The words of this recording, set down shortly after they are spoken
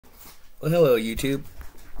Well, hello YouTube.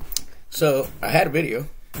 So, I had a video,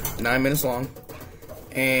 9 minutes long,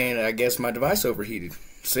 and I guess my device overheated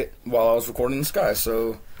while I was recording the sky.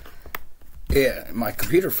 So, yeah, my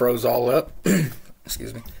computer froze all up.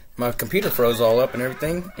 Excuse me. My computer froze all up and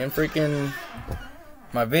everything, and freaking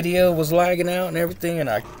my video was lagging out and everything, and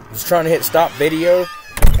I was trying to hit stop video,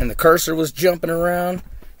 and the cursor was jumping around,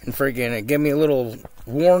 and freaking it gave me a little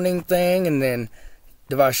warning thing, and then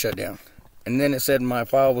device shut down. And then it said my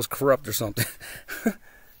file was corrupt or something.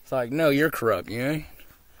 It's like, no, you're corrupt, you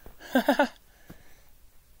know?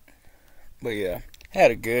 But yeah,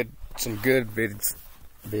 had some good vids,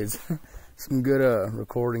 some good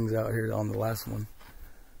recordings out here on the last one.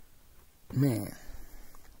 Man.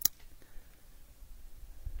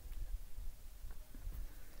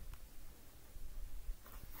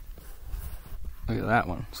 Look at that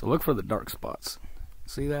one. So look for the dark spots.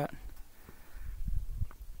 See that?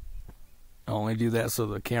 I only do that so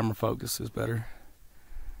the camera focus is better.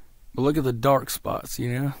 But look at the dark spots,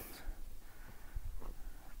 you know?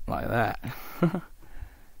 Like that.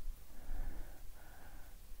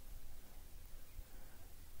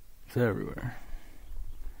 It's everywhere.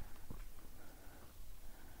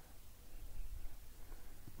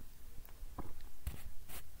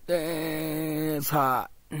 Dang, it's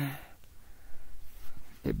hot.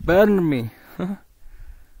 It burned me.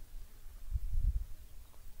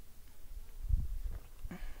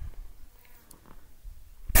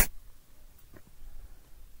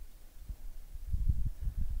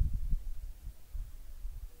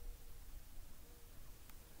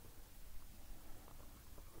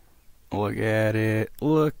 Look at it.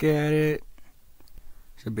 Look at it.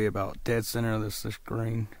 Should be about dead center of the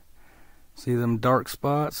screen. See them dark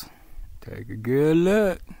spots? Take a good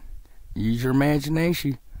look. Use your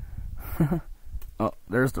imagination. Oh,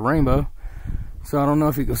 there's the rainbow. So I don't know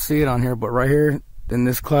if you can see it on here, but right here in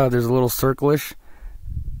this cloud there's a little circle-ish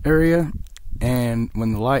area, and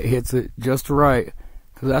when the light hits it just right,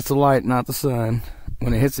 because that's the light, not the sun,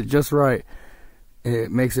 when it hits it just right,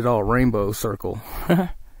 it makes it all rainbow circle.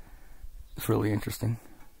 It's really interesting.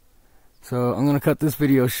 So I'm gonna cut this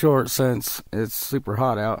video short since it's super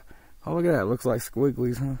hot out. Oh, look at that. It looks like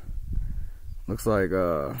squigglies, huh? Looks like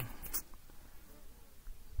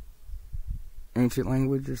ancient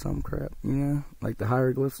language or some crap, you know, like the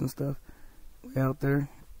hieroglyphs and stuff way out there.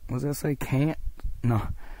 What does that say? Can't? No.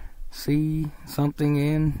 C something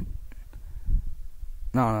in.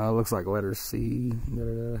 No, it looks like letter C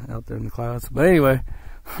out there in the clouds. But anyway,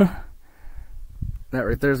 that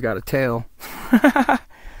right there's got a tail.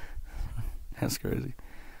 That's crazy.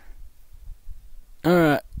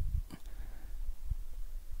 Alright.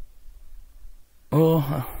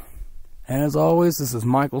 Well, as always, this is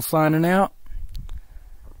Michael signing out.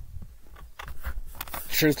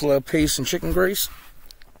 Truth, love, peace, and chicken grease.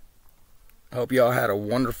 I hope y'all had a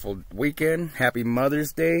wonderful weekend. Happy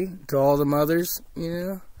Mother's Day to all the mothers, you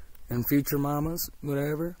know, and future mamas,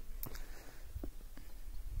 whatever.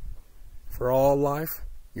 For all life,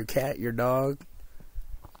 your cat, your dog,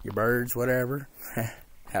 your birds, whatever.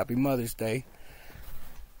 Happy Mother's Day.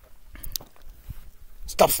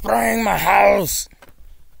 Stop spraying my house!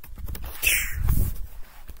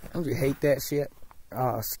 Don't you hate that shit?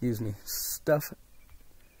 Ah, excuse me. Stuff.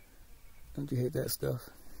 Don't you hate that stuff?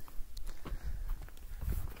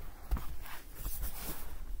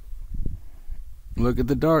 Look at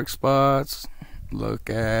the dark spots. Look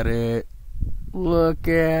at it. Look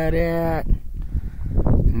at it.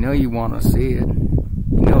 You know you want to see it.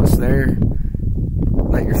 You know it's there.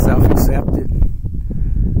 Let yourself accept it.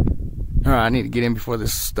 Alright, I need to get in before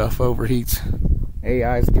this stuff overheats.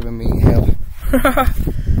 AI is giving me hell.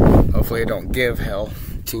 Hopefully it don't give hell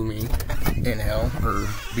to me in hell, or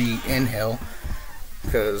be in hell,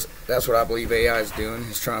 because that's what I believe AI is doing,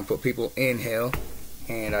 is trying to put people in hell,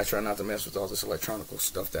 and I try not to mess with all this electronic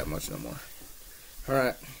stuff that much no more.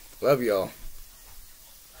 Alright, love y'all.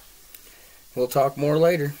 We'll talk more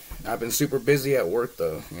later. I've been super busy at work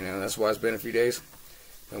though, you know, that's why it's been a few days.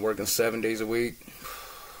 Been working 7 days a week.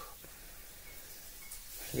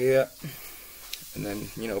 Yeah. And then,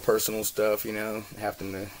 you know, personal stuff, you know,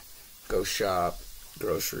 having to go shop,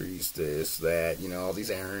 groceries, this, that, you know, all these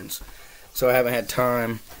errands. So I haven't had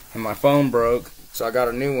time, and my phone broke, so I got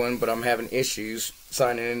a new one, but I'm having issues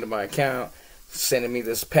signing into my account, sending me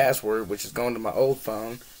this password, which is going to my old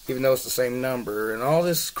phone, even though it's the same number, and all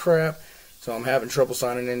this crap. So I'm having trouble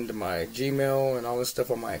signing into my Gmail and all this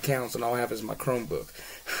stuff on my accounts, and all I have is my Chromebook.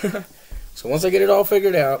 So once I get it all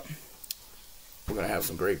figured out, we're going to have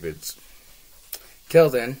some great vids. Till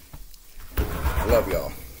then, I love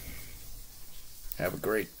y'all. Have a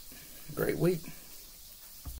great week.